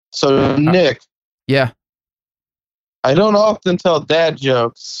So, Nick, Yeah. I don't often tell dad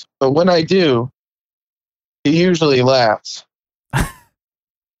jokes, but when I do, he usually laughs.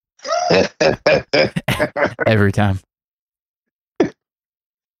 Every time. It's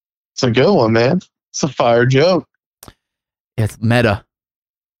a good one, man. It's a fire joke. It's meta.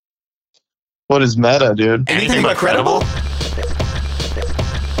 What is meta, dude? Anything but credible?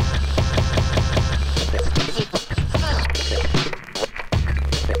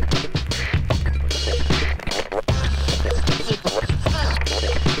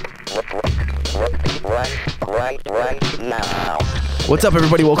 Right now. What's up,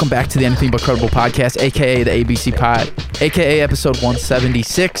 everybody? Welcome back to the Anything But Credible podcast, aka the ABC Pod, aka episode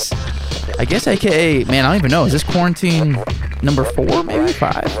 176. I guess aka, man, I don't even know. Is this quarantine number 4, maybe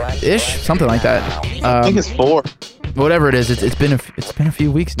 5-ish, something like that? I think it's 4. Whatever it is, it's been a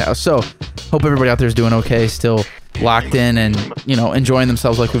few weeks now. So, hope everybody out there is doing okay, still locked in and enjoying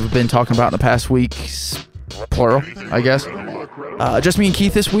themselves like we've been talking about in the past weeks, plural, I guess. Just me and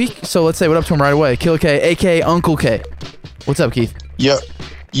Keith this week. So let's say what up to him right away. Killer K, aka Uncle K. What's up, Keith? Yo,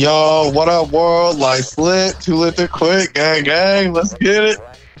 what up, world? Life's lit, too lit to quit, gang. Let's get it.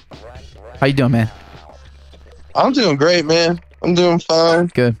 How you doing, man? I'm doing great, man. I'm doing fine.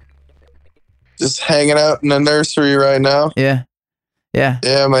 Good. Just hanging out in the nursery right now. Yeah,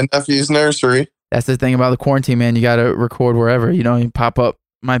 Yeah, my nephew's nursery. that's the thing about the quarantine, man. You got to record wherever. You pop up.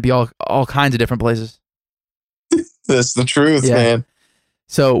 Might be all kinds of different places. That's the truth, Yeah. man.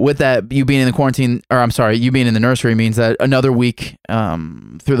 So with that, you being in the quarantine, or I'm sorry, you being in the nursery means that another week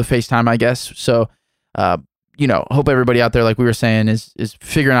through the FaceTime, I guess. So, hope everybody out there, like we were saying, is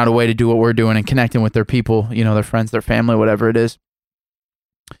figuring out a way to do what we're doing and connecting with their people, their friends, their family, whatever it is.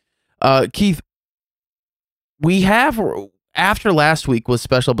 Keith, we have, after last week was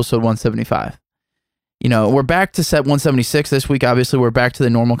special episode 175. We're back to set 176 this week. Obviously, we're back to the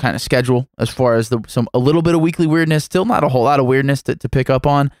normal kind of schedule as far as a little bit of weekly weirdness. Still not a whole lot of weirdness to pick up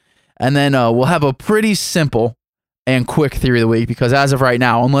on. And then we'll have a pretty simple and quick theory of the week because as of right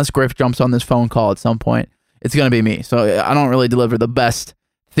now, unless Griff jumps on this phone call at some point, it's going to be me. So I don't really deliver the best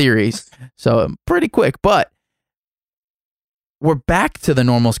theories. So pretty quick. But we're back to the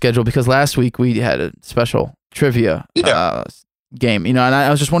normal schedule because last week we had a special trivia game, and I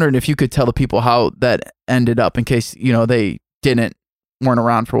was just wondering if you could tell the people how that ended up in case, they weren't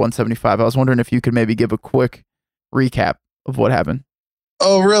around for 175. I was wondering if you could maybe give a quick recap of what happened.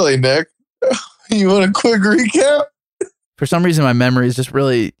 Oh, really, Nick? You want a quick recap? For some reason, my memory is just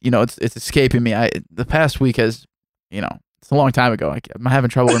really, it's escaping me. The past week has, it's a long time ago. I'm having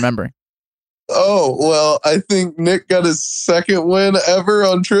trouble remembering. Oh, well, I think Nick got his second win ever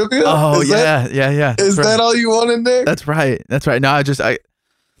on trivia. Oh, Is yeah. Is right. that all you wanted, Nick? That's right. No,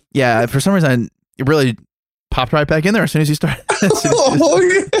 for some reason, it really popped right back in there as soon as you started.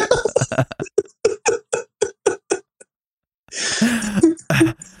 Oh,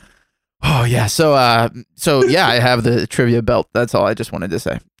 yeah. Oh, yeah. So yeah, I have the trivia belt. That's all I just wanted to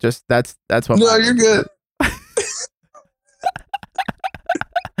say. Just that's what. No, you're good.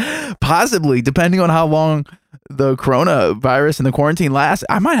 Possibly, depending on how long the coronavirus and the quarantine lasts,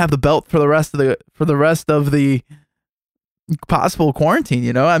 I might have the belt for the rest of the possible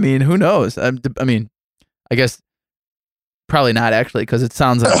quarantine. I mean, who knows? I guess probably not actually, because it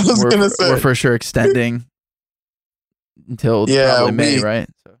sounds like we're for sure extending until probably May, right?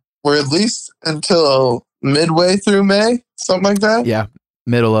 So. We're at least until midway through May, something like that. Yeah,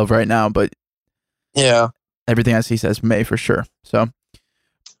 middle of right now, but yeah, everything I see says May for sure. So.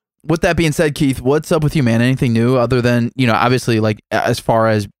 With that being said, Keith, what's up with you, man? Anything new other than, obviously, like, as far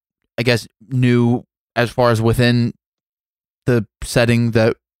as, I guess, new as far as within the setting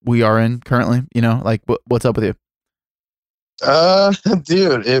that we are in currently, like, what's up with you?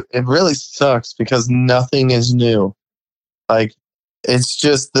 Dude, it really sucks because nothing is new. Like, it's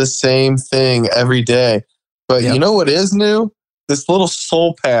just the same thing every day. But You know what is new? This little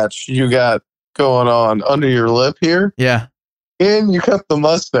soul patch you got going on under your lip here. Yeah. And you cut the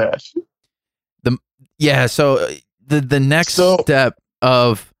mustache. So the next step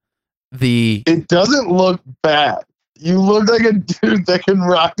of the... It doesn't look bad. You look like a dude that can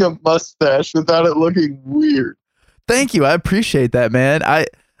rock a mustache without it looking weird. Thank you. I appreciate that, man. I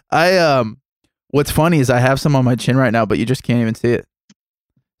what's funny is I have some on my chin right now, but you just can't even see it.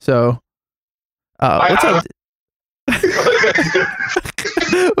 So, what's up?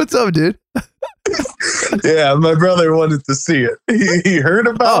 What's up, dude? Yeah, my brother wanted to see it. He heard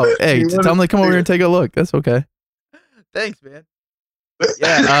about it. Oh, hey, tell him to come over here and take a look. That's okay. Thanks, man.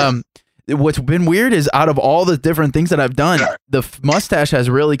 Yeah. What's been weird is out of all the different things that I've done, the mustache has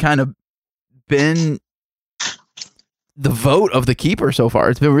really kind of been the vote of the keeper so far.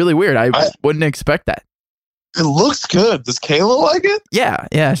 It's been really weird. I wouldn't expect that. It looks good. Does Kayla like it?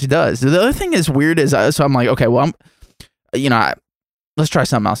 Yeah, she does. The other thing is weird is so I'm like, okay, well, let's try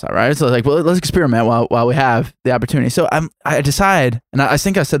something else out, right? So like, well, let's experiment while we have the opportunity. So I decide, and I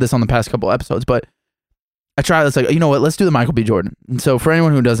think I said this on the past couple episodes, but I try. It's like, you know what? Let's do the Michael B. Jordan. And so for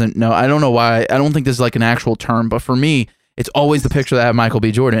anyone who doesn't know, I don't know why. I don't think this is like an actual term, but for me, it's always the picture that I have Michael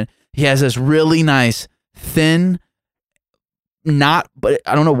B. Jordan. He has this really nice, thin, but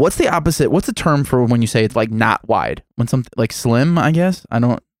I don't know. What's the opposite? What's the term for when you say it's like not wide? When something like slim, I guess. I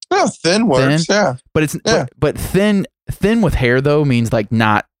don't. Yeah, thin works. Yeah, but it's but thin with hair though means like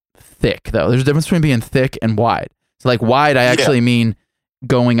not thick though. There's a difference between being thick and wide. So like wide, I actually mean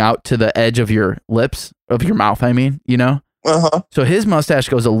going out to the edge of your lips, of your mouth. I mean, you know. So his mustache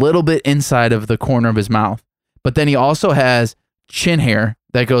goes a little bit inside of the corner of his mouth, but then he also has chin hair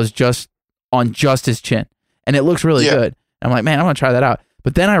that goes just his chin, and it looks really good. I'm like, man, I'm gonna try that out.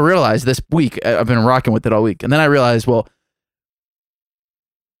 But then I realized this week, I've been rocking with it all week, and then I realized, well,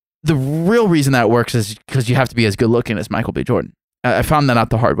 the real reason that works is because you have to be as good looking as Michael B. Jordan. I found that out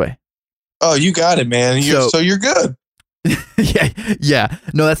the hard way. Oh, you got it, man. So you're good. yeah.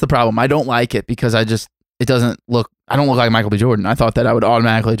 No, that's the problem. I don't like it because I don't look like Michael B. Jordan. I thought that I would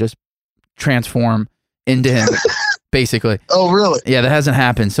automatically just transform into him, basically. Oh, really? Yeah, that hasn't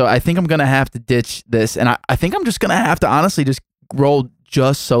happened. So I think I'm going to have to ditch this. And I think I'm just going to have to honestly just roll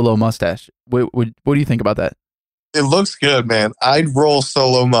just solo mustache. What do you think about that? It looks good, man. I'd roll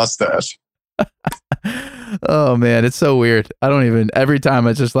solo mustache. Oh, man. It's so weird. Every time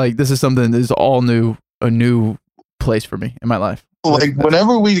it's just like, this is something that is a new place for me in my life. Like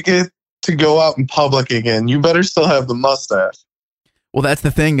whenever we get to go out in public again, you better still have the mustache. Well, that's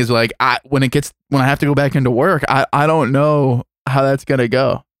the thing is like, when I have to go back into work, I don't know how that's going to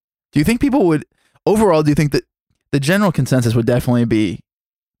go. Do you think people would, overall, do you think that the general consensus would definitely be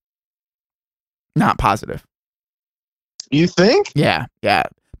not positive? You think? Yeah.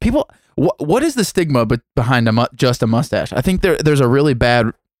 People, what is the stigma behind just a mustache? I think there's a really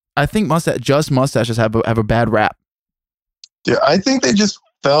bad, I think mustaches have a bad rap. Yeah, I think they just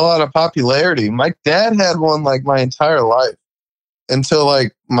fell out of popularity. My dad had one like my entire life until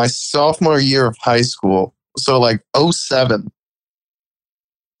like my sophomore year of high school. So like 2007,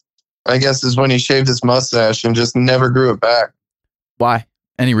 I guess, is when he shaved his mustache and just never grew it back. Why?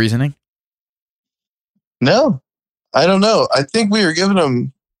 Any reasoning? No, I don't know. I think we were giving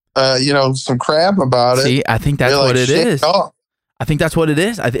him, some crap about it. See, I think that's what it is. I think that's what it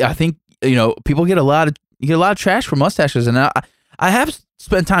is. I think people get a lot of trash for mustaches, and I have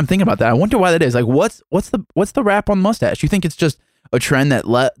spent time thinking about that. I wonder why that is. Like, what's the rap on mustache? You think it's just a trend that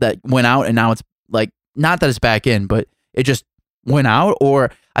went out and now it's like, not that it's back in, but it just went out?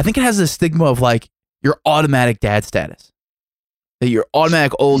 Or I think it has this stigma of like your automatic dad status, that your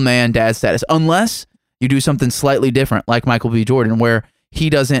automatic old man dad status, unless you do something slightly different, like Michael B. Jordan, where he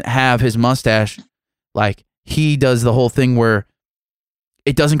doesn't have his mustache, like he does the whole thing where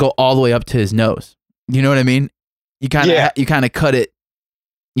it doesn't go all the way up to his nose. You know what I mean? You kind of cut it,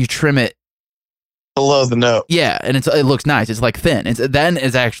 you trim it below the nose. Yeah, and it looks nice. It's like thin.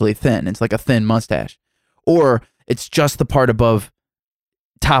 It's actually thin. It's like a thin mustache, or it's just the part above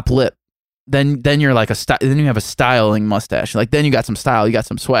top lip. Then you're like then you have a styling mustache. Like then you got some style, you got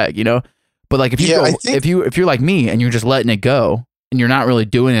some swag, you know. But like if you're like me and you're just letting it go and you're not really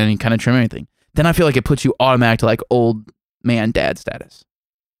doing any kind of trim or anything, then I feel like it puts you automatic to like old man dad status.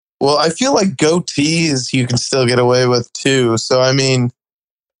 Well, I feel like goatees you can still get away with too. So I mean,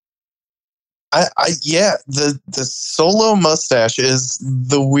 the solo mustache is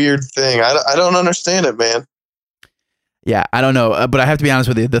the weird thing. I don't understand it, man. Yeah, I don't know, but I have to be honest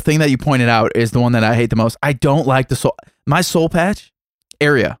with you. The thing that you pointed out is the one that I hate the most. I don't like my soul patch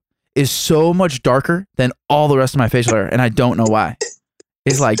area is so much darker than all the rest of my facial hair, and I don't know why.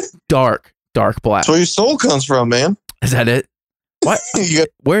 It's like dark black. That's where your soul comes from, man. Is that it? What?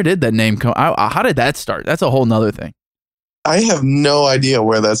 Where did that name come? How did that start? That's a whole nother thing. I have no idea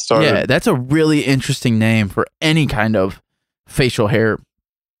where that started. Yeah, that's a really interesting name for any kind of facial hair,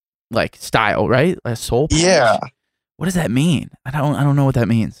 like style, right? A soul patch. Yeah. What does that mean? I don't know what that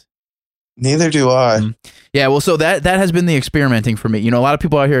means. Neither do I. Yeah, well, so that has been the experimenting for me. You know, a lot of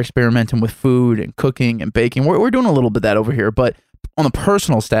people out here experimenting with food and cooking and baking. We're doing a little bit of that over here, but on the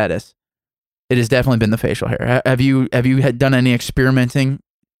personal status, it has definitely been the facial hair. Have you done any experimenting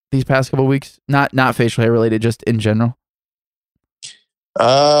these past couple of weeks? Not facial hair related, just in general.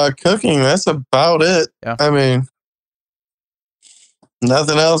 Cooking. That's about it. Yeah. I mean,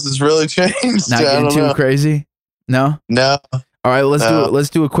 nothing else has really changed. Not getting too crazy. No. No. All right, let's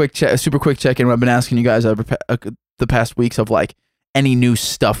do a quick super quick check in. I've been asking you guys the the past weeks of like any new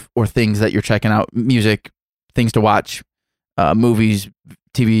stuff or things that you're checking out, music, things to watch, movies,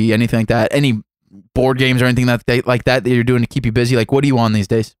 TV, anything like that, any board games or anything that you're doing to keep you busy? Like, what are you on these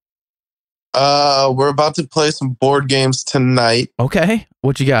days? We're about to play some board games tonight. Okay.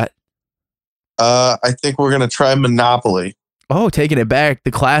 What you got? I think we're going to try Monopoly. Oh, taking it back.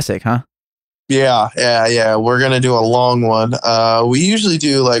 The classic, huh? Yeah. We're going to do a long one. We usually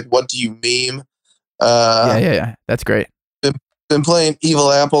do like, what do you meme? Yeah. That's great. Been playing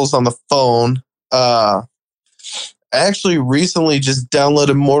Evil Apples on the phone. Actually recently just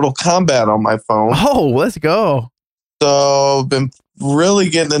downloaded Mortal Kombat on my phone. Oh, let's go. So been really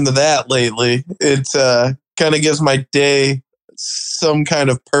getting into that lately. It kind of gives my day some kind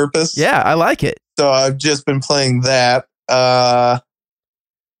of purpose. Yeah, I like it. So I've just been playing that because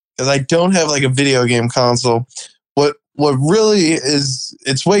I don't have like a video game console. What really is,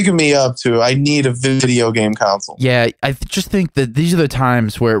 it's waking me up to, I need a video game console. Yeah, I just think that these are the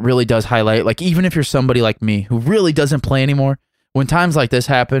times where it really does highlight, like, even if you're somebody like me who really doesn't play anymore, when times like this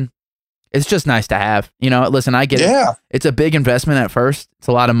happen, it's just nice to have. You know, listen, I get it. It's a big investment at first. It's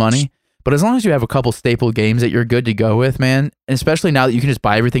a lot of money. But as long as you have a couple staple games that you're good to go with, man, and especially now that you can just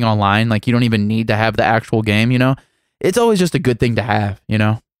buy everything online, like you don't even need to have the actual game, you know, it's always just a good thing to have, you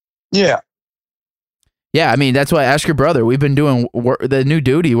know? Yeah. Yeah, I mean, that's why ask your brother. We've been doing the new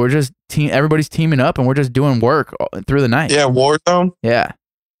duty. We're just everybody's teaming up and we're just doing work through the night. Yeah, Warzone. Yeah.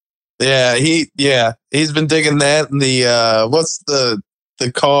 Yeah, he's been digging that and the what's the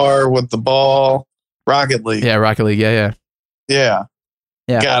car with the ball? Rocket League. Yeah, Rocket League. Yeah.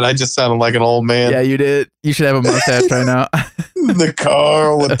 God, I just sounded like an old man. Yeah, you did. You should have a mustache right now. The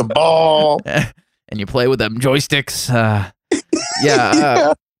car with the ball. And you play with them joysticks.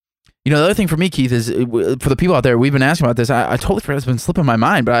 Yeah. You know, the other thing for me, Keith, is for the people out there, we've been asking about this. I totally forgot. It's been slipping my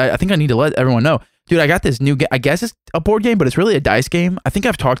mind, but I think I need to let everyone know. Dude, I got this new game. I guess it's a board game, but it's really a dice game. I think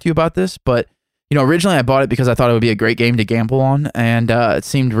I've talked to you about this, but you know, originally I bought it because I thought it would be a great game to gamble on, and it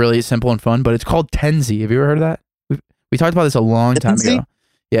seemed really simple and fun, but it's called Tenzi. Have you ever heard of that? We talked about this a long time ago.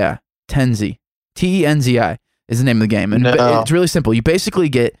 Yeah, Tenzi. Tenzi is the name of the game. And it's really simple. You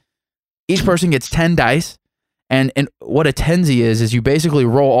basically each person gets 10 dice. And what a Tenzi is you basically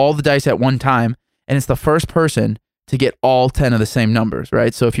roll all the dice at one time, and it's the first person to get all 10 of the same numbers,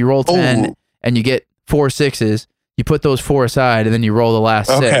 right? So if you roll 10 and you get 4 6s, you put those 4 aside, and then you roll the last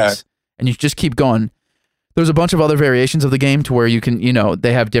 6, and you just keep going. There's a bunch of other variations of the game to where you can, you know,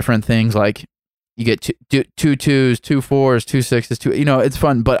 they have different things like you get two 2s, 2 4s, 2 6s, 2, you know, it's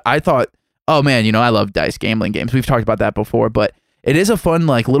fun. But I thought, oh man, you know, I love dice gambling games. We've talked about that before, but it is a fun,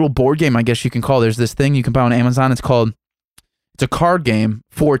 like, little board game, I guess you can call. There's this thing you can buy on Amazon. It's a card game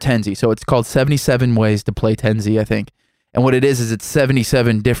for Tenzi. So it's called 77 Ways to Play Tenzi, I think. And what it is it's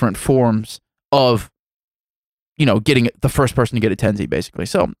 77 different forms of, you know, getting the first person to get a Tenzi, basically.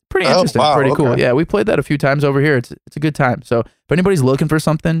 So pretty interesting, pretty cool. Yeah, we played that a few times over here. It's a good time. So if anybody's looking for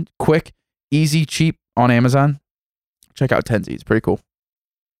something quick, easy, cheap on Amazon, check out Tenzi. It's pretty cool.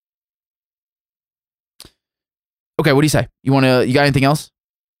 Okay, what do you say? You got anything else?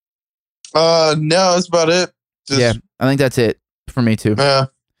 No, that's about it. Yeah, I think that's it for me too. Yeah.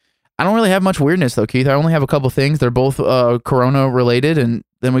 I don't really have much weirdness though, Keith. I only have a couple things. They're both Corona related, and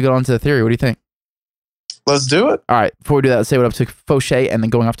then we go on to the theory. What do you think? Let's do it. All right, before we do that, let's say what up to Fauché and then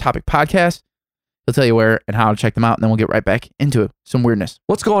Going Off Topic podcast. He'll tell you where and how to check them out, and then we'll get right back into some weirdness.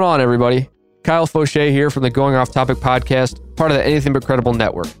 What's going on, everybody? Kyle Fauché here from the Going Off Topic podcast, part of the Anything But Credible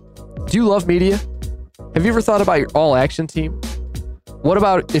network. Do you love media? Have you ever thought about your all-action team? What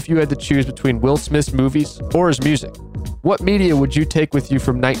about if you had to choose between Will Smith's movies or his music? What media would you take with you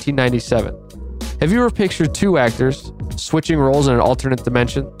from 1997? Have you ever pictured two actors switching roles in an alternate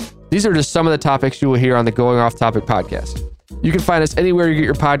dimension? These are just some of the topics you will hear on the Going Off Topic podcast. You can find us anywhere you get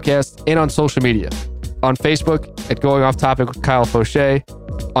your podcast and on social media. On Facebook at Going Off Topic with Kyle Fauché,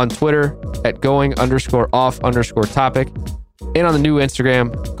 on Twitter at Going_Off_Topic, and on the new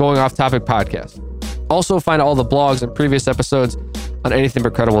Instagram, Going Off Topic Podcast. Also, find all the blogs and previous episodes on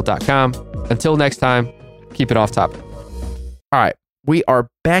anythingbutcredible.com. Until next time, keep it off topic. All right, we are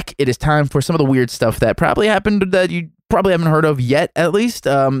back. It is time for some of the weird stuff that probably happened that you probably haven't heard of yet, at least.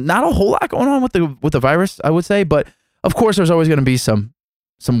 Not a whole lot going on with the virus, I would say, but of course, there's always going to be some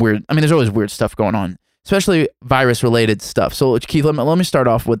weird. I mean, there's always weird stuff going on, especially virus-related stuff. So, Keith, let me start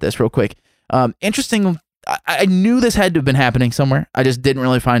off with this real quick. Interesting. I knew this had to have been happening somewhere. I just didn't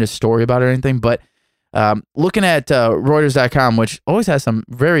really find a story about it or anything, but looking at Reuters.com, which always has some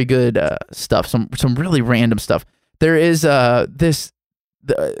very good stuff, some really random stuff. There is the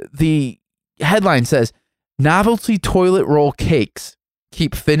headline says, novelty toilet roll cakes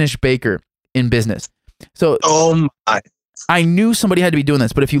keep Finnish baker in business. So Oh my. I knew somebody had to be doing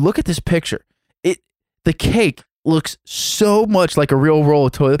this, but if you look at this picture, the cake looks so much like a real roll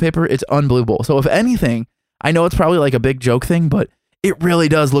of toilet paper. It's unbelievable. So if anything, I know it's probably like a big joke thing, but it really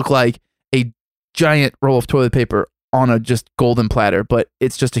does look like a giant roll of toilet paper on a just golden platter, but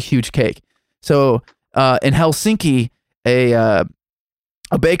it's just a huge cake. So in Helsinki, a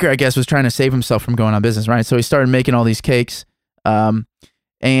baker, I guess, was trying to save himself from going on business, right? So he started making all these cakes,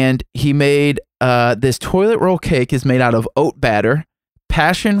 and he made this toilet roll cake is made out of oat batter,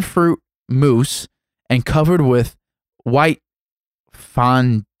 passion fruit mousse, and covered with white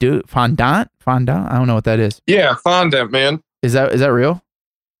fondant. I don't know what that is. Yeah, fondant, man. Is that real?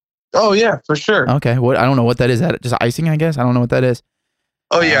 Oh yeah, for sure. Okay. What? I don't know what that is. That just icing, I guess. I don't know what that is.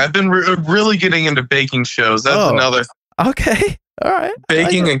 Oh yeah, I've been really getting into baking shows. That's Oh. another Okay. All right.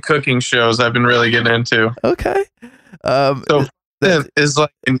 baking and cooking shows I've been really getting into. Okay. So it is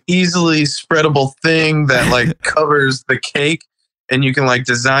like an easily spreadable thing that like covers the cake, and you can like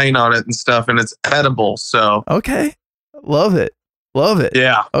design on it and stuff, and it's edible. So Okay. Love it. Love it.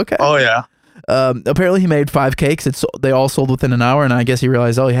 yeah. Okay. Oh yeah. Apparently he made 5 cakes. They all sold within an hour, and I guess he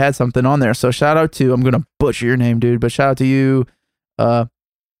realized, he had something on there. So shout out to, I'm going to butcher your name, dude, but shout out to you,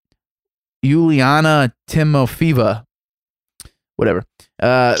 Yuliana Timofeva, whatever.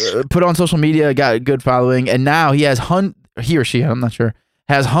 Put on social media, got a good following, and now he has he or she, I'm not sure,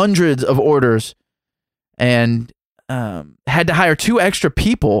 has hundreds of orders, and had to hire 2 extra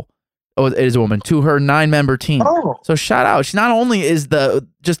people. Oh, it is a woman, to her 9-member team. Oh. So shout out. She not only is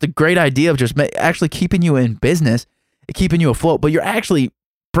just a great idea of just actually keeping you in business, keeping you afloat, but you're actually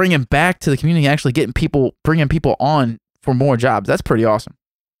bringing back to the community, actually bringing people on for more jobs. That's pretty awesome.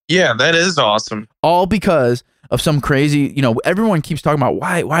 Yeah, that is awesome. All because of some crazy, everyone keeps talking about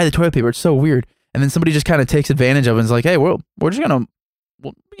why the toilet paper. It's so weird. And then somebody just kind of takes advantage of it and is like, hey, we're just going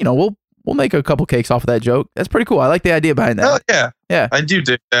to, we'll make a couple cakes off of that joke. That's pretty cool. I like the idea behind that. Oh yeah. Yeah. I do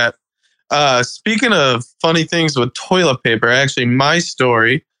dig that. Speaking of funny things with toilet paper, actually, my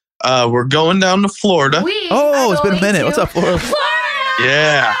story, we're going down to Florida. Oh, it's been a minute. What's up, Florida?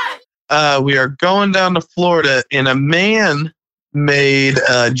 Yeah. We are going down to Florida, and a man made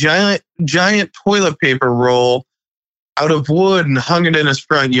a giant toilet paper roll out of wood and hung it in his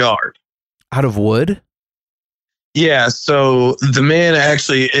front yard. Out of wood? Yeah, so the man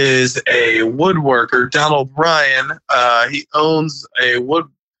actually is a woodworker, Donald Ryan. He owns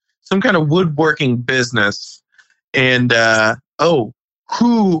some kind of woodworking business. And,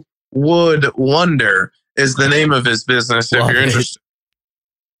 Who Would Wonder is the name of his business, if Love you're it. interested.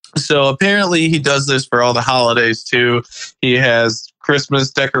 So apparently he does this for all the holidays too. He has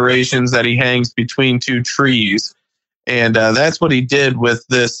Christmas decorations that he hangs between 2 trees. And that's what he did with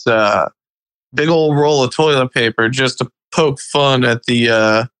this big old roll of toilet paper, just to poke fun at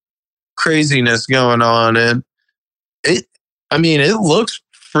the craziness going on. And it looks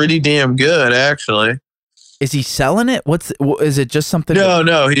pretty damn good, actually. Is he selling it? Is it just something?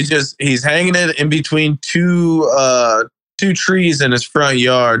 No, he's hanging it in between 2 trees in his front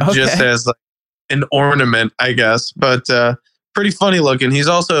yard, Okay. just as like an ornament, I guess. But pretty funny looking. He's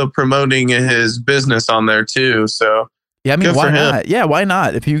also promoting his business on there too. So Yeah, I mean, good why for him. not? Yeah, why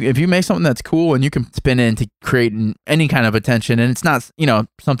not? If you make something that's cool and you can spin it into creating any kind of attention, and it's not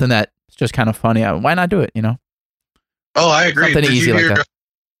something that's just kind of funny, why not do it? Oh, I agree. Something Did easy you like hear that.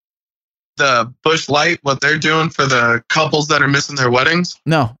 the Bush Light, what they're doing for the couples that are missing their weddings?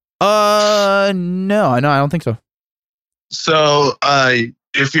 No, I don't think so. So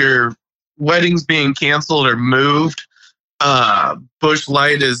if your wedding's being canceled or moved, Bush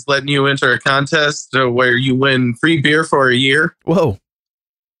Light is letting you enter a contest where you win free beer for a year. Whoa,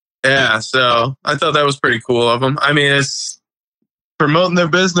 Yeah, so I thought that was pretty cool of them. I mean, it's promoting their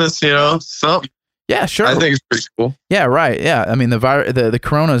business, something. yeah, sure. I think it's pretty cool. Yeah, right. Yeah, I mean the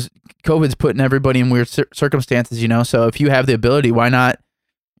COVID's putting everybody in weird circumstances, So if you have the ability, why not,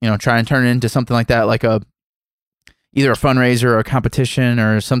 try and turn it into something like that, like either a fundraiser or a competition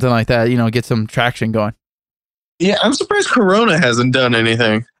or something like that. Get some traction going. Yeah, I'm surprised Corona hasn't done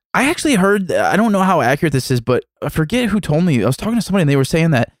anything. I actually heard, I don't know how accurate this is, but I forget who told me. I was talking to somebody and they were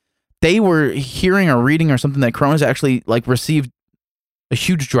saying that they were hearing or reading or something that Corona's actually received a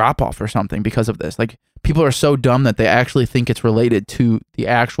huge drop off or something because of this. Like people are so dumb that they actually think it's related to the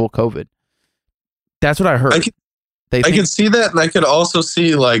actual COVID. That's what I heard. I could see that, and I could also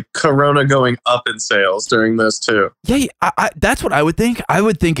see Corona going up in sales during this too. Yeah, that's what I would think. I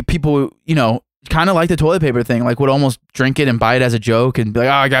would think people, kind of like the toilet paper thing, would almost drink it and buy it as a joke and be like,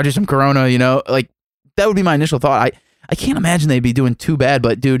 oh, I got you some Corona, that would be my initial thought. I can't imagine they'd be doing too bad,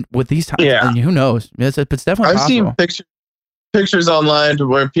 but dude, with these times, Yeah. who knows? It's definitely I've possible. seen pictures pictures online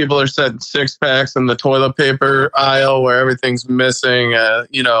where people are setting 6-packs in the toilet paper aisle where everything's missing.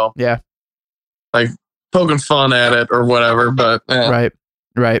 Yeah. Like poking fun at it or whatever. But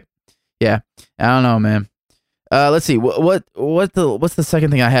Right. Yeah. I don't know, man. Let's see. What's the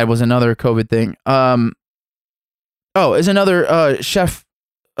second thing I had was another COVID thing. Is another chef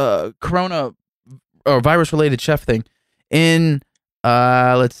corona or virus related chef thing in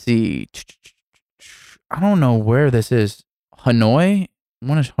let's see. I don't know where this is. Hanoi?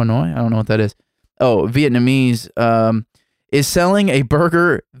 What is Hanoi? I don't know what that is. Oh, Vietnamese is selling a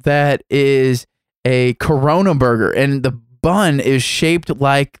burger that is a corona burger, and the bun is shaped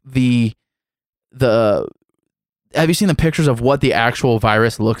like the have you seen the pictures of what the actual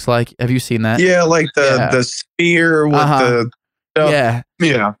virus looks like? Have you seen that? yeah, like the sphere with the stuff.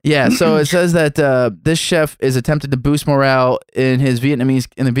 Yeah. So it says that this chef is attempted to boost morale in the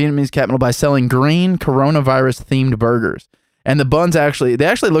Vietnamese capital by selling green coronavirus themed burgers. And the buns actually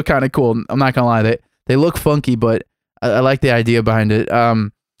look kind of cool. I'm not gonna lie, they look funky, but I like the idea behind it.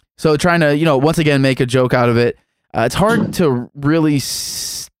 So trying to once again make a joke out of it. It's hard to really,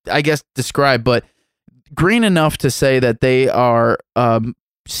 I guess, describe, but green enough to say that they are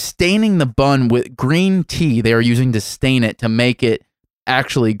staining the bun with green tea. They are using to stain it to make it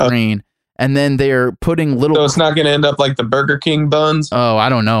actually green. And then they're putting little... So it's not going to end up like the Burger King buns? Oh, I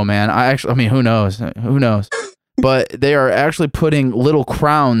don't know, man. Who knows? Who knows? But they are actually putting little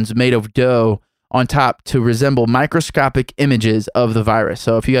crowns made of dough on top to resemble microscopic images of the virus.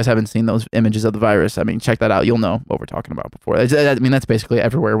 So if you guys haven't seen those images of the virus, check that out. You'll know what we're talking about before. That's basically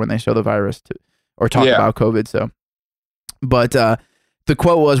everywhere when they show the virus or talk about COVID. So, but the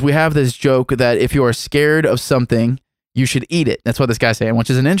quote was, "We have this joke that if you are scared of something, you should eat it." That's what this guy's saying, which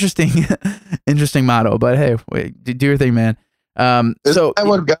is an interesting motto. But hey, do your thing, man. Is that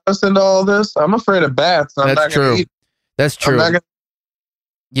what got us into all this? I'm afraid of bats. That's true. That's true.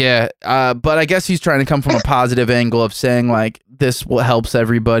 Yeah, but I guess he's trying to come from a positive angle of saying like this helps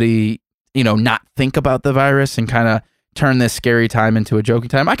everybody, not think about the virus and kind of turn this scary time into a joking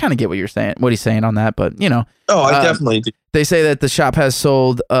time. I kind of get what he's saying on that, but Oh, I definitely do. They say that the shop has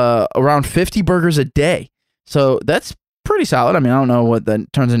sold around 50 burgers a day, so that's pretty solid. I don't know what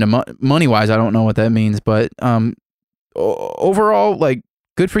that turns into money wise. I don't know what that means, but overall, like,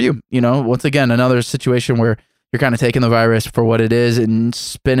 good for you. Once again, another situation where you're kind of taking the virus for what it is and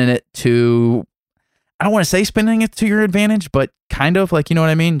spinning it to, I don't want to say spinning it to your advantage, but kind of, like, you know what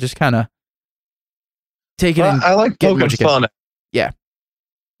I mean? Just kind of take it. I like poking fun. Yeah.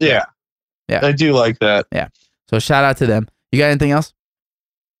 I do like that. Yeah. So shout out to them. You got anything else?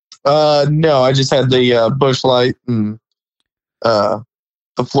 No, I just had the Busch Light and the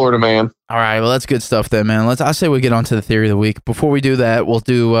Florida Man. All right, well, that's good stuff then, man. I say we get on to the theory of the week. Before we do that, we'll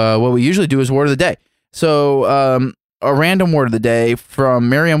do what we usually do is word of the day. So a random word of the day from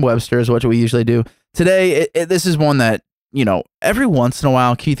Merriam-Webster is what we usually do. Today, this is one that, every once in a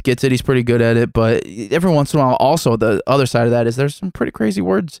while, Keith gets it. He's pretty good at it. But every once in a while, also, the other side of that is there's some pretty crazy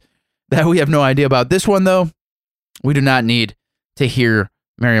words that we have no idea about. This one, though, we do not need to hear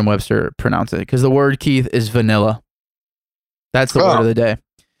Merriam-Webster pronounce it because the word, Keith, is vanilla. That's the word of the day.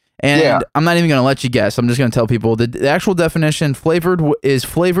 And I'm not even going to let you guess. I'm just going to tell people the actual definition: is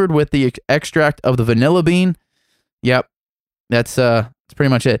flavored with the extract of the vanilla bean. Yep, that's pretty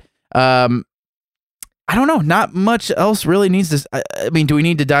much it. I don't know. Not much else really needs this. Do we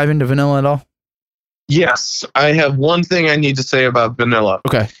need to dive into vanilla at all? Yes, I have one thing I need to say about vanilla.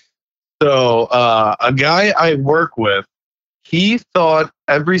 Okay. So a guy I work with, he thought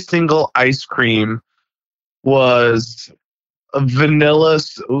every single ice cream was vanilla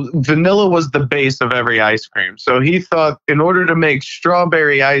was the base of every ice cream. So he thought in order to make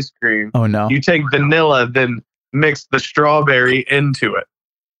strawberry ice cream, oh no, you take vanilla, then mix the strawberry into it.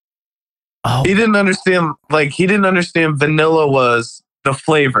 Oh. He didn't understand vanilla was the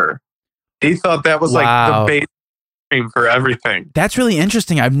flavor. He thought that was like the base cream for everything. That's really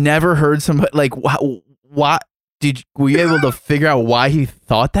interesting. I've never heard somebody like what were you able to figure out why he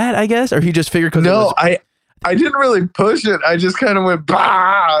thought that, I guess? Or he just figured because I didn't really push it. I just kind of went,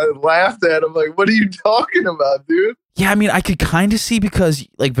 bah, and laughed at him. Like, what are you talking about, dude? Yeah, I could kind of see because,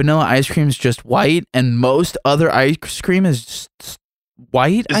 like, vanilla ice cream is just white, and most other ice cream is just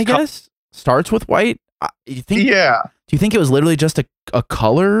white, I guess. Starts with white. You think? Yeah. Do you think it was literally just a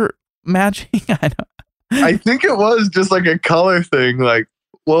color matching? I think it was just like a color thing. Like,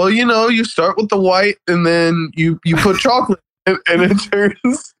 well, you start with the white, and then you put chocolate, and it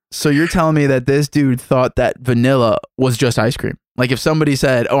turns... So you're telling me that this dude thought that vanilla was just ice cream? Like if somebody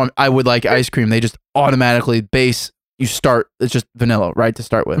said, "Oh, I would like ice cream," they just automatically it's just vanilla, right, to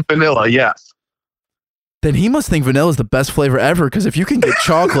start with? Vanilla, yes. then he must think vanilla is the best flavor ever. Because if you can get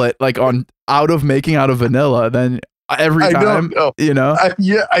chocolate like out of vanilla, then every I time, don't know. you know,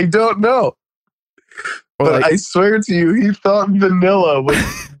 I don't know. or But like, I swear to you, he thought vanilla was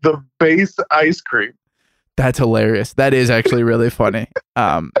the base ice cream. that's hilarious. That is actually really funny.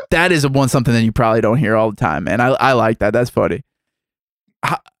 That is something that you probably don't hear all the time, man. I like that. That's funny.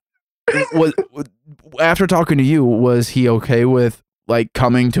 After talking to you, was he okay with like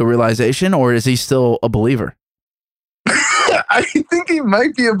coming to a realization, or is he still a believer? I think he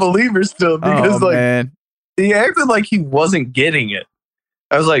might be a believer still because Man. he acted like he wasn't getting it.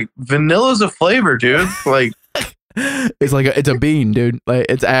 I was like, vanilla's a flavor, dude. Like, It's like it's a bean, dude. Like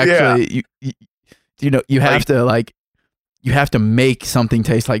it's actually you have to make something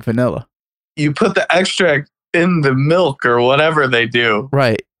taste like vanilla. you put the extract in the milk or whatever they do.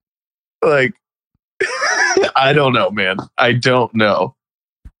 Right. Like, I don't know, man. I don't know.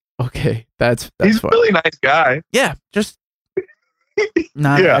 Okay. That's He's fun. a really nice guy. Yeah, just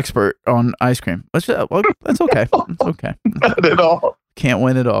not an expert on ice cream. That's okay. It's okay. Not at all. Can't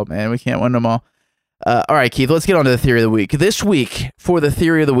win it all, man. We can't win them all. All right, Keith, let's get on to the theory of the week. This week, for the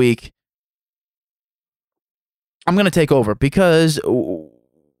theory of the week, I'm going to take over because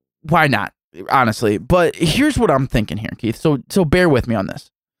why not, honestly? But here's what I'm thinking here, Keith. So bear with me on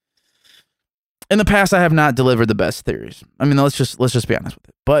this. In the past, I have not delivered the best theories. I mean, let's just be honest with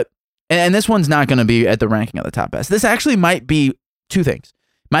it. But and this one's not going to be at the ranking of the top best. This actually might be two things.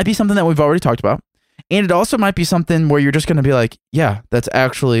 Might be something that we've already talked about. And it also might be something where you're just going to be like, yeah, that's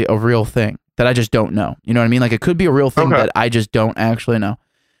actually a real thing that I just don't know. You know what I mean? Like it could be a real thing that I just don't actually know.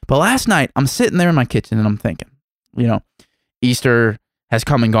 But last night, I'm sitting there in my kitchen and I'm thinking, you know, Easter has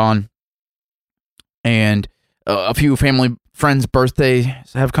come and gone. And a few family friends' birthdays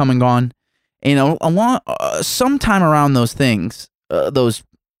have come and gone. You know, sometime around those things, those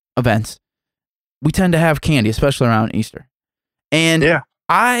events, we tend to have candy, especially around Easter. And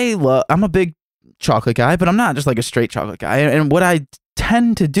I'm a big chocolate guy, but I'm not just like a straight chocolate guy. And what I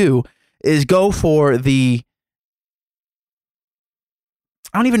tend to do is go for I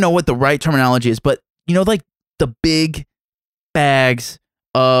don't even know what the right terminology is, but you know, like the big bags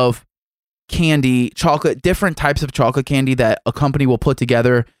of candy, chocolate, different types of chocolate candy that a company will put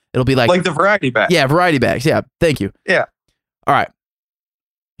together. It'll be like the variety bag. Yeah, variety bags. Yeah, thank you. Yeah. All right.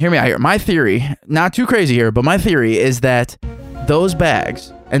 Hear me out here. My theory, not too crazy here, but my theory is that those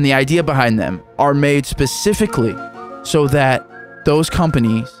bags and the idea behind them are made specifically so that those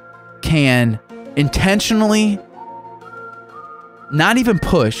companies can intentionally not even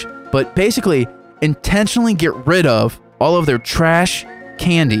push, but basically intentionally get rid of all of their trash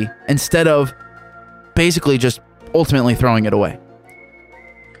candy instead of basically just ultimately throwing it away.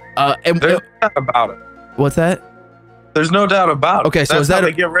 There's no doubt about it. What's that? There's no doubt about it. Okay, so That's is that how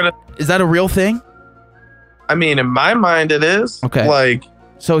they get rid of? Is that a real thing? I mean, in my mind, it is. Okay. Like,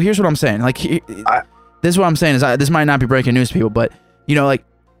 so here's what I'm saying. Like, this is what I'm saying is this might not be breaking news to people, but you know, like,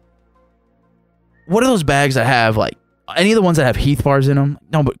 what are those bags that have like any of the ones that have Heath bars in them?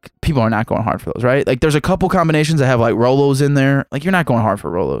 No, but people are not going hard for those, right? Like, there's a couple combinations that have like Rolos in there. Like, you're not going hard for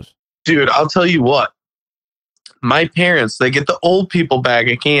Rolos. dude, I'll tell you what. My parents, they get the old people bag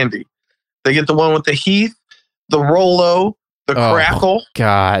of candy. They get the one with the Heath, the Rolo, the Crackle,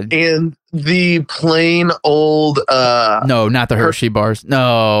 God, and the plain old. No, not the Hershey bars.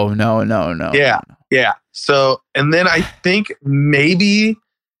 No. Yeah. So, and then I think maybe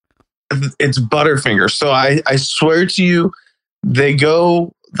it's Butterfinger. So I swear to you, they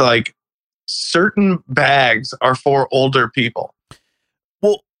go like certain bags are for older people.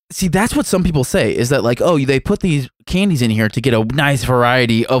 Well, see, that's what some people say is that like, oh, they put these candies in here to get a nice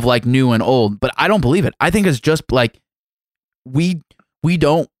variety of like new and old, but I don't believe it. I think it's just like we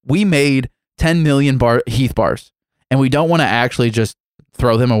made 10 million Heath bars and we don't want to actually just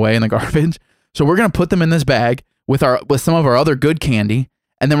throw them away in the garbage. So we're going to put them in this bag with some of our other good candy,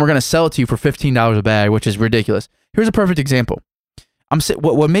 and then we're going to sell it to you for $15 a bag, which is ridiculous. Here's a perfect example.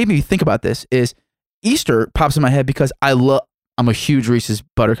 What made me think about this is Easter pops in my head because I'm a huge Reese's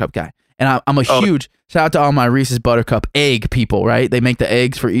Buttercup guy. And I'm a huge shout out to all my Reese's Buttercup egg people, right? They make the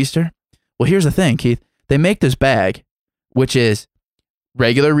eggs for Easter. Well, here's the thing, Keith. They make this bag, which is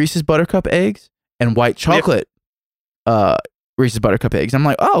regular Reese's Buttercup eggs and white chocolate Reese's Buttercup eggs. I'm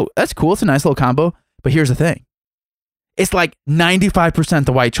like, oh, that's cool. It's a nice little combo. But here's the thing. It's like 95%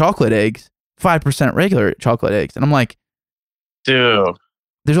 the white chocolate eggs, 5% regular chocolate eggs. And I'm like, dude,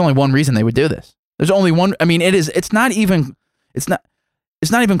 there's only one reason they would do this. There's only one. I mean, it's not even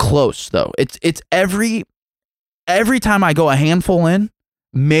close though. It's every time I go a handful in,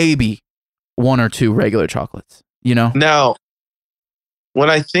 maybe one or two regular chocolates, you know? Now, when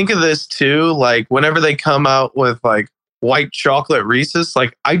I think of this too, like whenever they come out with like white chocolate Reese's,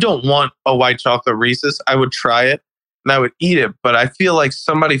 like I don't want a white chocolate Reese's. I would try it and I would eat it, but I feel like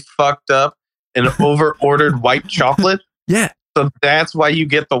somebody fucked up and over ordered white chocolate. Yeah. So that's why you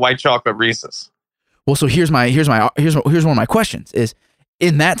get the white chocolate Reese's. Well, so here's one of my questions is,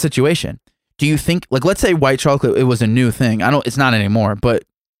 in that situation, do you think, like, let's say white chocolate, it was a new thing. It's not anymore, but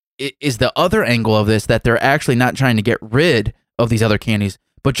is the other angle of this that they're actually not trying to get rid of these other candies,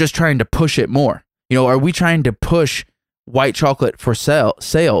 but just trying to push it more? You know, are we trying to push white chocolate for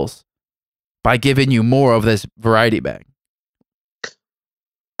sales by giving you more of this variety bag?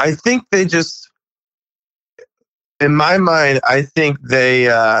 I think they just, in my mind, I think they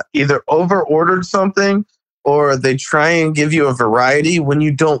either over-ordered something or they try and give you a variety when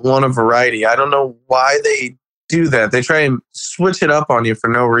you don't want a variety. I don't know why they do that. They try and switch it up on you for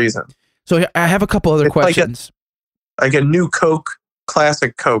no reason. So I have a couple other questions. Like a new Coke,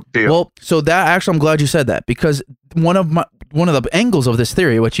 classic Coke deal. Well, so that actually, I'm glad you said that, because one of the angles of this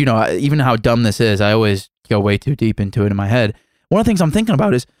theory, which, you know, even how dumb this is, I always go way too deep into it in my head. One of the things I'm thinking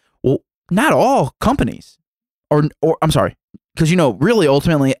about is, well, not all companies, or I'm sorry, because, you know, really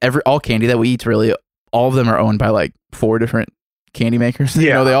ultimately all candy that we eat, really all of them are owned by like 4 different candy makers. Yeah.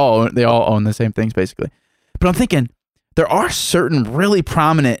 You know, they all own the same things basically. But I'm thinking there are certain really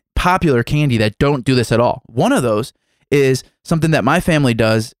prominent, popular candy that don't do this at all. One of those is something that my family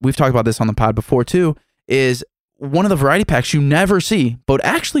does. We've talked about this on the pod before too, is one of the variety packs you never see, but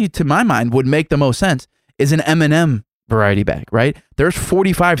actually to my mind would make the most sense, is an M&M variety bag, right? There's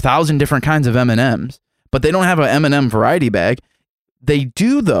 45,000 different kinds of M&Ms, but they don't have an M&M variety bag. They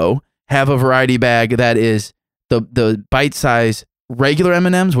do though have a variety bag that is the bite-size regular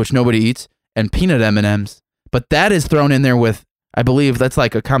M&Ms, which nobody eats, and peanut M&Ms. But that is thrown in there with, I believe that's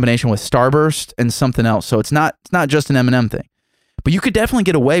like a combination with Starburst and something else. So it's not just an M&M thing. But you could definitely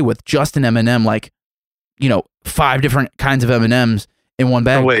get away with just an M&M, like, you know, 5 different kinds of M&Ms in one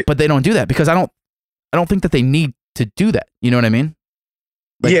bag. Oh, wait. But they don't do that because I don't think that they need to do that. You know what I mean?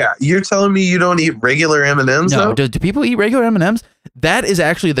 Like, yeah, you're telling me you don't eat regular M&Ms? No, though? do people eat regular M&Ms? That is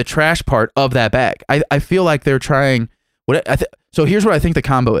actually the trash part of that bag. I feel like they're trying. So here's what I think the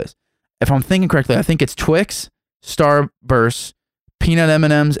combo is. If I'm thinking correctly, I think it's Twix, Starburst, peanut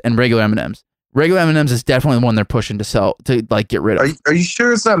M&Ms, and regular M&Ms. Regular M&Ms is definitely the one they're pushing to sell, to like get rid of. Are you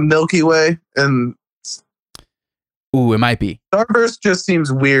sure it's not Milky Way? And Ooh, it might be. Starburst just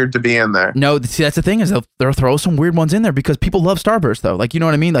seems weird to be in there. No, see, that's the thing, is they'll throw some weird ones in there because people love Starburst though. Like, you know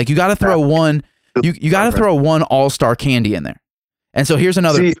what I mean? Like, you got to throw one. You got to throw one all-star candy in there. And so here's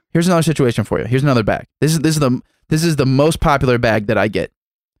another situation for you. Here's another bag. This is the most popular bag that I get.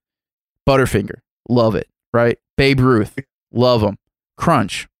 Butterfinger, love it, right? Babe Ruth, love them.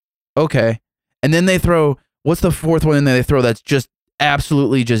 Crunch, okay. And then they throw, what's the fourth one in there they throw that's just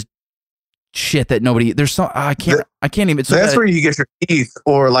absolutely just shit that nobody, there's some, I can't even. So that's where you get your teeth,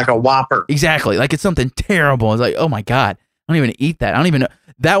 or like a Whopper. Exactly. Like, it's something terrible. It's like, oh my God, I don't even eat that. I don't even know.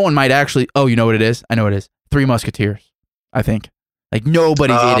 That one might actually, oh, you know what it is? I know what it is. 3 Musketeers, I think. Like,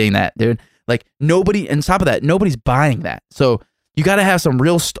 nobody's eating that, dude. Like, nobody, and on top of that, nobody's buying that. So you got to have some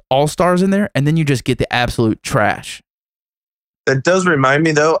real all-stars in there, and then you just get the absolute trash. That does remind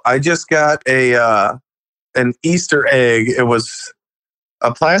me, though, I just got an Easter egg. It was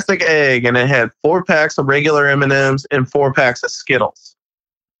a plastic egg, and it had 4 packs of regular M&Ms and 4 packs of Skittles.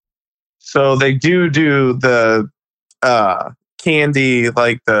 So they do the candy,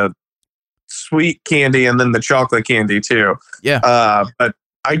 like the sweet candy, and then the chocolate candy too. Yeah. But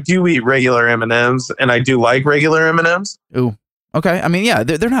I do eat regular M&Ms, and I do like regular M&Ms. Ooh. Okay. I mean, yeah,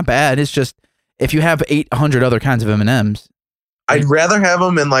 they're not bad. It's just, if you have 800 other kinds of M&Ms. I'd rather have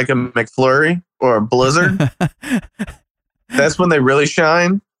them in like a McFlurry or a Blizzard. That's when they really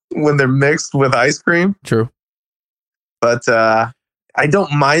shine, when they're mixed with ice cream. True. But I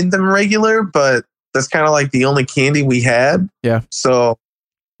don't mind them regular, but that's kind of like the only candy we had. Yeah. So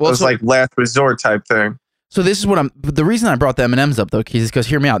it was like last resort type thing. So this is what the reason I brought the M&Ms up though, Keith, is because,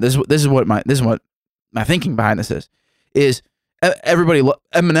 hear me out. This is what my thinking behind this is everybody,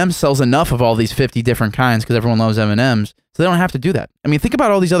 M&Ms sells enough of all these 50 different kinds because everyone loves M&Ms, so they don't have to do that. I mean, think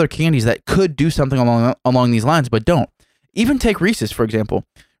about all these other candies that could do something along these lines, but don't. Even take Reese's, for example.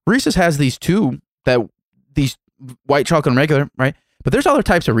 Reese's has these white chocolate and regular, right? But there's other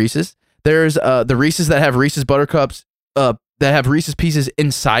types of Reese's. There's the Reese's that have Reese's Buttercups, that have Reese's Pieces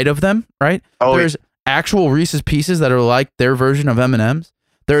inside of them, right? Oh, there's actual Reese's Pieces that are like their version of M&Ms.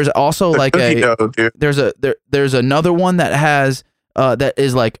 There's also like there's another one that has that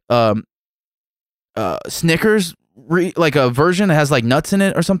is like Snickers like a version that has like nuts in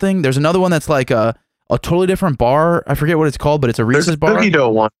it or something. There's another one that's like a totally different bar. I forget what it's called, but it's a There's Reese's a bar. cookie dough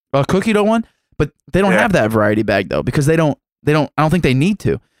one. A cookie dough one, but they don't have that variety bag though, because I don't think they need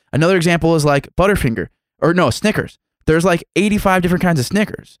to. Another example is like Butterfinger, or no, Snickers. There's like 85 different kinds of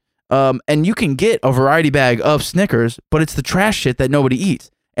Snickers. And you can get a variety bag of Snickers, but it's the trash shit that nobody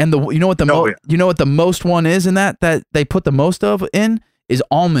eats. And you know what the most one is in that they put the most of in is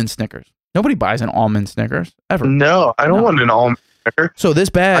almond Snickers. Nobody buys an almond Snickers ever. No, I don't want an almond Snicker. So this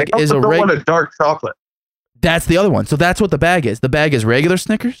bag I is also don't want a dark chocolate. That's the other one. So that's what the bag is. The bag is regular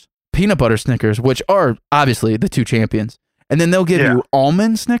Snickers, peanut butter Snickers, which are obviously the two champions. And then they'll give you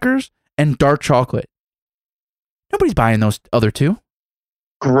almond Snickers and dark chocolate. Nobody's buying those other two.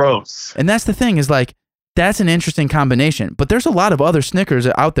 Gross. And that's the thing is like, that's an interesting combination. But there's a lot of other Snickers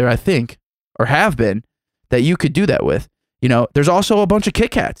out there, I think, or have been, that you could do that with. You know, there's also a bunch of Kit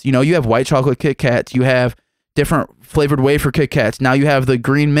Kats. You know, you have white chocolate Kit Kats. You have different flavored wafer Kit Kats. Now you have the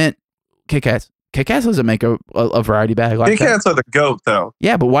green mint Kit Kats. Kit Kats doesn't make a variety bag like that. Kit Kats are the GOAT, though.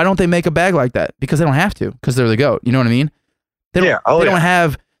 Yeah, but why don't they make a bag like that? Because they don't have to. Because they're the GOAT. You know what I mean? They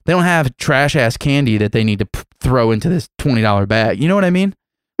don't have trash ass candy that they need to throw into this $20 bag. You know what I mean?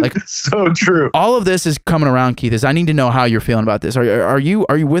 Like so true. All of this is coming around, Keith. Is I need to know how you're feeling about this. Are you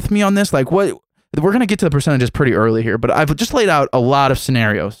with me on this? Like what? We're gonna get to the percentages pretty early here, but I've just laid out a lot of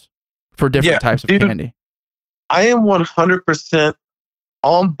scenarios for different types of candy. I am 100%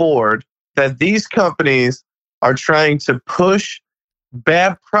 on board that these companies are trying to push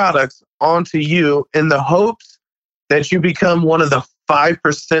bad products onto you in the hopes that you become one of the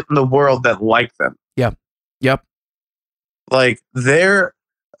 5% in the world that like them. Yep. Like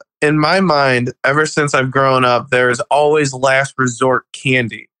in my mind, ever since I've grown up, there is always last resort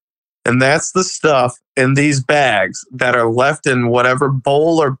candy. And that's the stuff in these bags that are left in whatever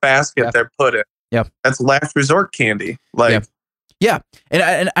bowl or basket they're put in. Yep. That's last resort candy. Like, yeah.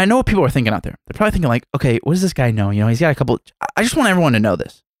 And I know what people are thinking out there. They're probably thinking like, okay, what does this guy know? You know, he's got a couple. I just want everyone to know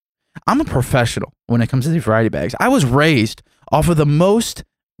this. I'm a professional when it comes to these variety bags. I was raised off of the most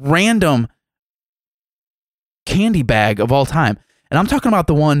random candy bag of all time. And I'm talking about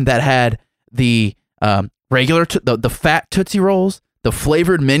the one that had the regular, the fat Tootsie Rolls, the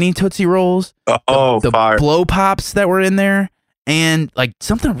flavored mini Tootsie Rolls, the blow pops that were in there, and like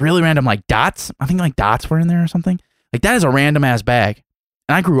something really random like dots. I think like dots were in there or something. Like that is a random ass bag.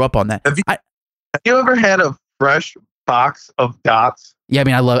 And I grew up on that. Have you ever had a fresh box of dots? Yeah, I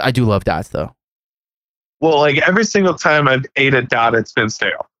mean, I do love dots though. Well, like every single time I've ate a dot, it's been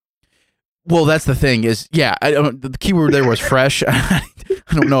stale. Well, that's the thing is, the key word there was fresh. I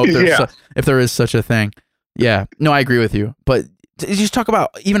don't know if there is such a thing. Yeah, no, I agree with you. But just talk about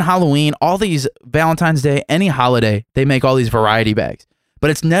even Halloween, all these Valentine's Day, any holiday, they make all these variety bags.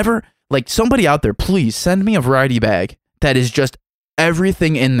 But it's never like somebody out there, please send me a variety bag that is just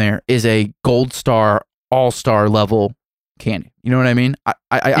everything in there is a gold star, all-star level candy. You know what I mean?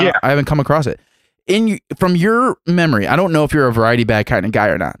 I haven't come across it. From your memory, I don't know if you're a variety bag kind of guy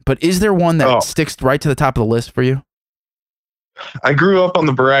or not, but is there one that sticks right to the top of the list for you? I grew up on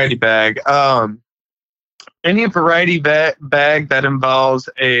the variety bag. Any variety bag that involves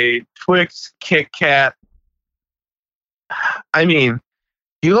a Twix, Kit Kat. I mean,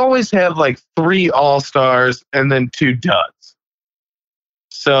 you always have like 3 all-stars and then 2 duds.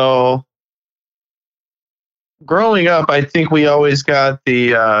 So growing up, I think we always got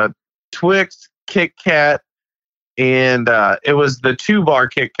the Twix, Kit Kat, and it was the 2-bar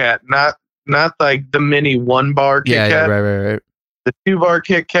Kit Kat, not like the mini 1-bar Kit Kat. Yeah, right. The 2-bar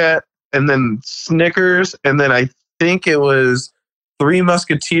Kit Kat, and then Snickers, and then I think it was 3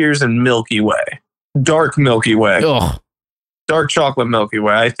 Musketeers and Milky Way, dark Milky Way, dark chocolate Milky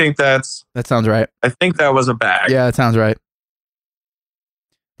Way. I think that sounds right. I think that was a bag. Yeah, that sounds right.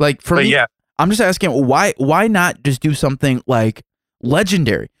 Like for me, I'm just asking why not just do something like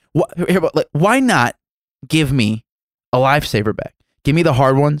legendary? Why not give me a Lifesaver bag? Give me the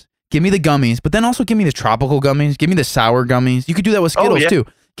hard ones. Give me the gummies, but then also give me the tropical gummies. Give me the sour gummies. You could do that with Skittles too.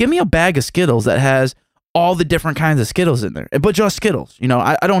 Give me a bag of Skittles that has all the different kinds of Skittles in there, but just Skittles. You know,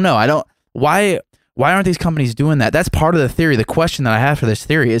 I don't know. Why aren't these companies doing that? That's part of the theory. The question that I have for this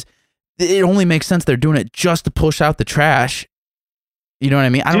theory is it only makes sense they're doing it just to push out the trash. You know what I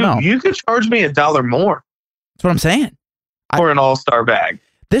mean? I don't know. You could charge me $1 more. That's what I'm saying. For an all-star bag.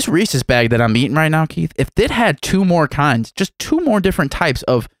 This Reese's bag that I'm eating right now, Keith, if it had 2 more kinds, just 2 more different types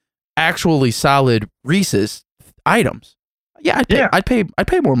of actually solid Reese's items, I'd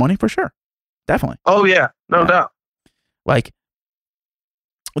pay more money for sure. Definitely. Oh yeah, no doubt. Like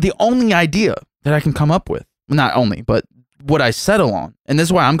the only idea that I can come up with, not only, but what I settle on, and this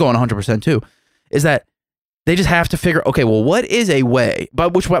is why I'm going 100% too, is that they just have to figure, okay, well, what is a way,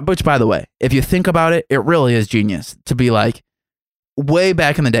 but which by the way, if you think about it, it really is genius to be like, way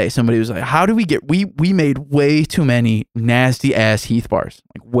back in the day, somebody was like, how do we made way too many nasty ass Heath bars,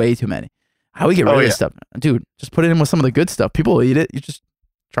 like way too many. How do we get rid of this stuff? Dude, just put it in with some of the good stuff. People will eat it. You just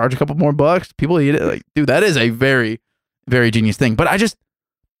charge a couple more bucks. People eat it. Like, dude, that is a very, very genius thing. But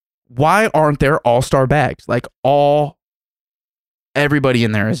why aren't there all-star bags? Like everybody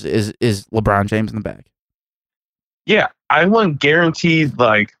in there is LeBron James in the bag. Yeah, I want guaranteed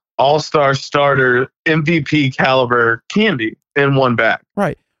like all-star starter MVP caliber candy in one bag.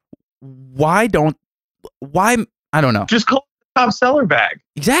 Right. Why I don't know. Just call it the top seller bag.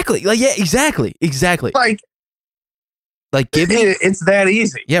 Exactly. Like, yeah, exactly. Like give me, it's that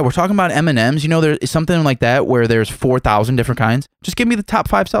easy. Yeah, we're talking about M&Ms. You know, there is something like that where there's 4,000 different kinds. Just give me the top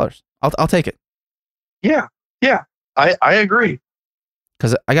 5 sellers. I'll take it. Yeah. I agree.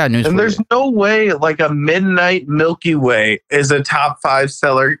 Because I got news for you. And there's no way like a Midnight Milky Way is a top 5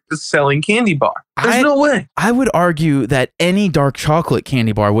 selling candy bar. There's no way. I would argue that any dark chocolate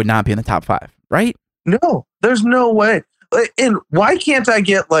candy bar would not be in the top 5, right? No, there's no way. And why can't I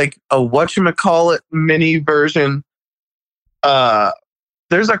get like a whatchamacallit mini version?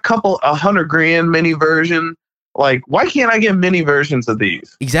 There's a couple $100,000 mini version. Like, why can't I get mini versions of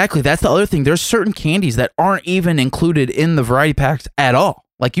these? Exactly. That's the other thing. There's certain candies that aren't even included in the variety packs at all.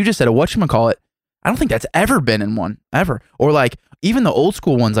 Like you just said, a whatchamacallit. I don't think that's ever been in one, ever. Or like even the old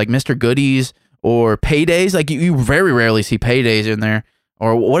school ones like Mr. Goodies or Paydays. Like you very rarely see Paydays in there.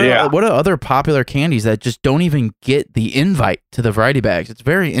 Or what are other popular candies that just don't even get the invite to the variety bags? It's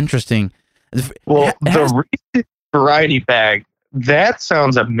very interesting. Well, the Reese's variety bag, that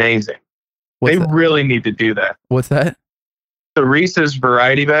sounds amazing. They really need to do that. What's that? The Reese's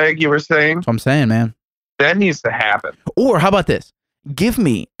variety bag you were saying? That's what I'm saying, man. That needs to happen. Or how about this? Give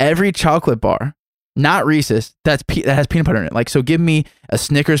me every chocolate bar, not Reese's, that has peanut butter in it. Like, so give me a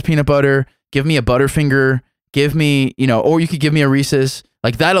Snickers peanut butter, give me a Butterfinger, give me, or you could give me a Reese's.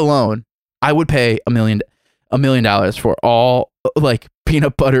 Like that alone, I would pay $1 million for all like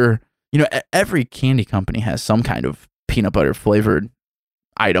peanut butter. Every candy company has some kind of peanut butter flavored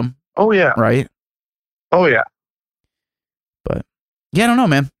item. Oh yeah. Right? Oh yeah. But yeah, I don't know,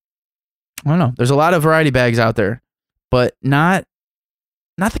 man. I don't know. There's a lot of variety bags out there, but not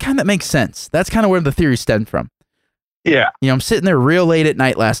the kind that makes sense. That's kind of where the theory stemmed from. Yeah. I'm sitting there real late at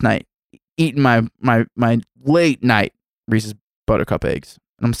night last night, eating my late night Reese's Buttercup eggs.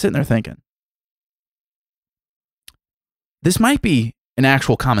 And I'm sitting there thinking, this might be an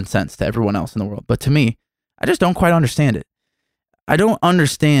actual common sense to everyone else in the world, but to me, I just don't quite understand it. I don't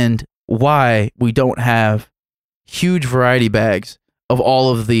understand why we don't have huge variety bags of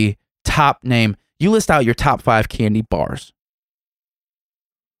all of the top name. You list out your top 5 candy bars.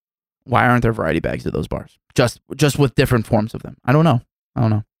 Why aren't there variety bags of those bars? Just with different forms of them. I don't know.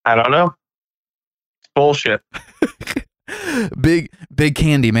 It's bullshit. Big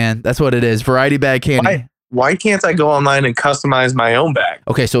candy, man. That's what it is. Variety bag candy. Why can't I go online and customize my own bag?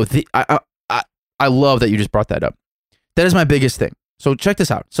 Okay, so I love that you just brought that up. That is my biggest thing. So check this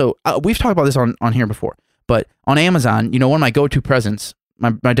out. So we've talked about this on here before, but on Amazon, one of my go-to presents,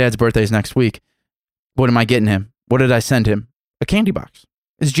 my dad's birthday is next week. What am I getting him? What did I send him? A candy box.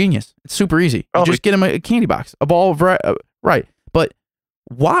 It's genius. It's super easy. You just get him a candy box of all right. But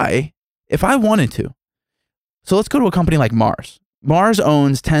why, if I wanted to? So let's go to a company like Mars. Mars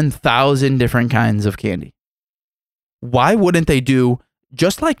owns 10,000 different kinds of candy. Why wouldn't they do,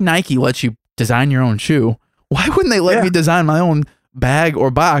 just like Nike lets you design your own shoe, why wouldn't they let me design my own bag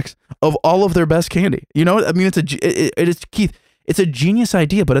or box of all of their best candy? You know what I mean? It's Keith, it's a genius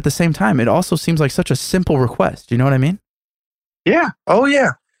idea, but at the same time, it also seems like such a simple request. You know what I mean? Yeah. Oh,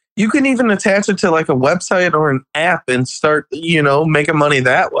 yeah. You can even attach it to like a website or an app and start, making money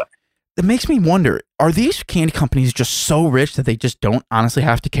that way. It makes me wonder, are these candy companies just so rich that they just don't honestly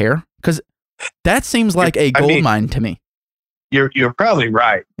have to care? Because that seems like a gold mine to me. You're probably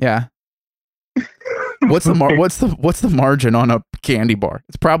right. Yeah. What's the margin on a candy bar?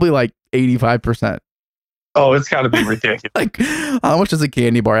 It's probably like 85%. Oh, it's got to be ridiculous. Like, how much does a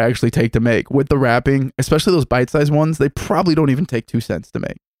candy bar actually take to make with the wrapping? Especially those bite-sized ones, they probably don't even take 2 cents to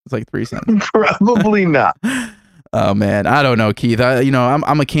make. It's like 3 cents. Probably not. Oh man, I don't know, Keith.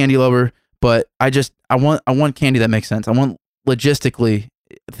 I'm a candy lover, but I want candy that makes sense. I want logistically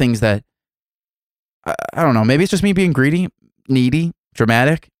things that I don't know. Maybe it's just me being greedy, needy,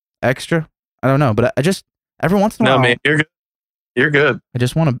 dramatic, extra. I don't know, but I just every once in a while. No, man, you're good. You're good. I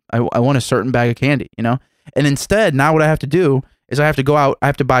just want I want a certain bag of candy, And instead, now what I have to do is I have to go out. I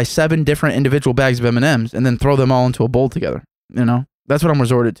have to buy 7 different individual bags of M&Ms and then throw them all into a bowl together. That's what I'm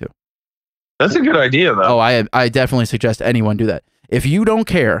resorted to. That's a good idea, though. Oh, I definitely suggest anyone do that. If you don't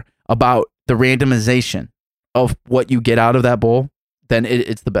care about the randomization of what you get out of that bowl, then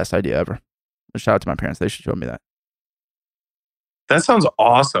it's the best idea ever. Shout out to my parents. They should show me that. That sounds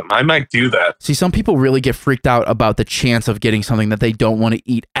awesome. I might do that. See, some people really get freaked out about the chance of getting something that they don't want to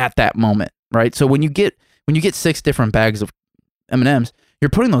eat at that moment, right? So when you get 6 different bags of M&Ms, you're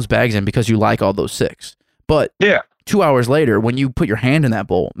putting those bags in because you like all those 6. But Yeah. 2 hours later, when you put your hand in that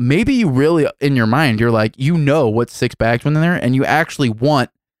bowl, maybe you really, in your mind, you're like, you know what 6 bags went in there, and you actually want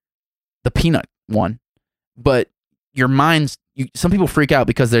the peanut one. But your mind's, some people freak out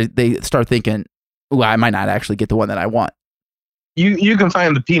because they start thinking, "Ooh, I might not actually get the one that I want." You can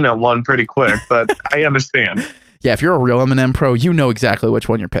find the peanut one pretty quick, but I understand. Yeah, if you're a real M&M pro, you know exactly which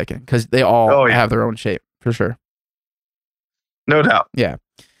one you're picking because they all have their own shape for sure. No doubt. Yeah.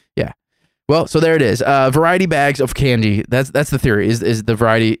 Well, so there it is. Variety bags of candy. That's the theory. Is the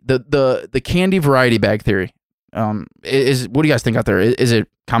variety the candy variety bag theory? Is what do you guys think out there? Is it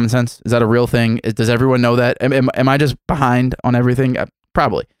common sense? Is that a real thing? Does everyone know that? Am I just behind on everything?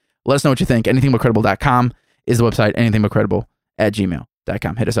 Probably. Let us know what you think. Anythingbutcredible.com is the website.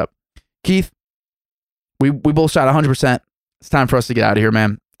 Anythingbutcredible@gmail.com. Hit us up. Keith, we both shot 100%. It's time for us to get out of here,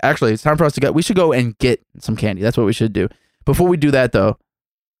 man. Actually, it's time for us to get. We should go and get some candy. That's what we should do. Before we do that, though,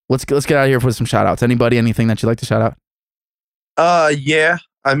 let's get out of here with some shout outs. Anybody, anything that you'd like to shout out? Yeah.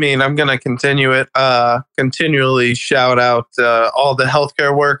 I mean, I'm gonna continue it. Continually shout out all the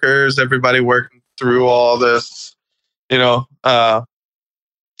healthcare workers, everybody working through all this.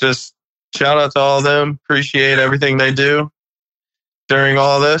 Just shout out to all of them. Appreciate everything they do during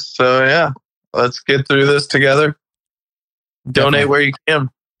all this. So yeah, let's get through this together. Donate where you can.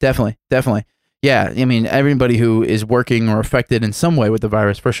 Definitely. Yeah, I mean, everybody who is working or affected in some way with the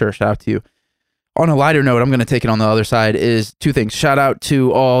virus, for sure, shout out to you. On a lighter note, I'm going to take it on the other side, is 2 things. Shout out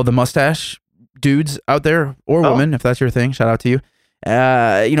to all the mustache dudes out there, or women, if that's your thing. Shout out to you.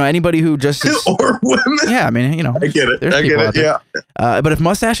 Anybody who just... or women. Yeah, I mean, I get it. Yeah. But if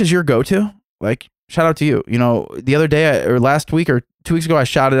mustache is your go-to, like, shout out to you. The other day, or last week, or 2 weeks ago, I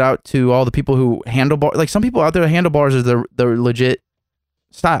shouted out to all the people who handlebar... Like, some people out there, handlebars is their legit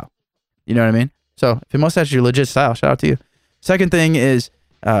style. You know what I mean? So if your mustache is your legit style, shout out to you. Second thing is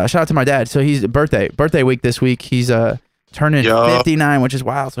shout out to my dad. So he's birthday week this week. He's turning 59, which is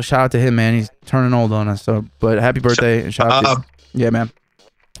wild. So shout out to him, man. He's turning old on us. So, but happy birthday and shout out to you. Yeah, man.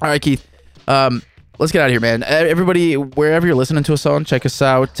 All right, Keith. Let's get out of here, man. Everybody, wherever you're listening to us on, check us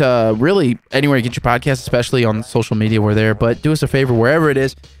out. Really, anywhere you get your podcast, especially on social media, we're there. But do us a favor, wherever it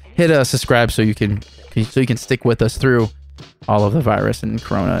is, hit subscribe so you can stick with us through all of the virus and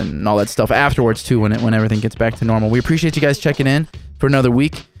corona and all that stuff afterwards too, when everything gets back to normal. We appreciate you guys checking in for another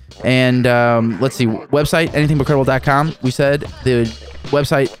week. And let's see, website anythingbutcredible.com. We said the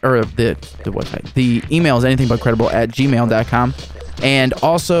website, or the website, the email is anythingbutcredible@gmail.com. And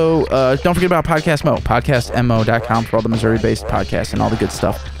also don't forget about Podcast Mo, podcastmo.com, for all the Missouri-based podcasts and all the good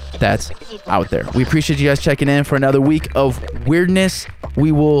stuff that's out there. We appreciate you guys checking in for another week of weirdness.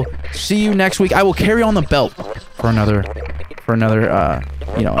 We will see you next week. I will carry on the belt for another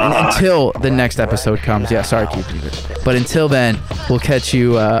until the next episode comes. Yeah, sorry, Keith. But until then, we'll catch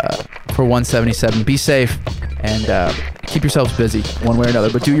you for 177. Be safe and keep yourselves busy one way or another,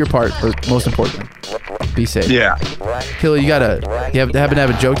 but do your part, but most importantly, be safe. Yeah. Killer, you happen to have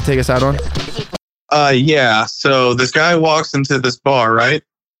a joke to take us out on? Yeah. So this guy walks into this bar, right?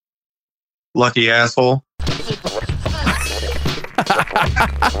 Lucky asshole.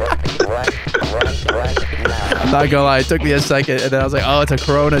 I'm not gonna lie, it took me a second, and then I was like, oh, it's a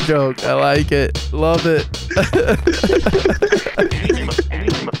Corona joke. I like it. Love it.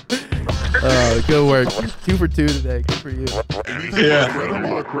 Oh, good work. 2 for 2 today. Good for you. Yeah. All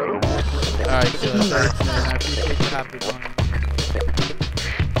right, Killer. Thanks, man. I appreciate you hopping on.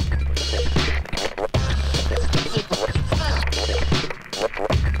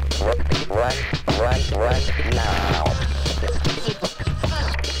 Right now.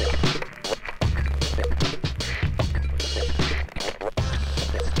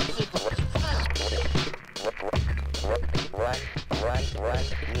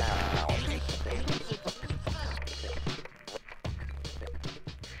 Right now.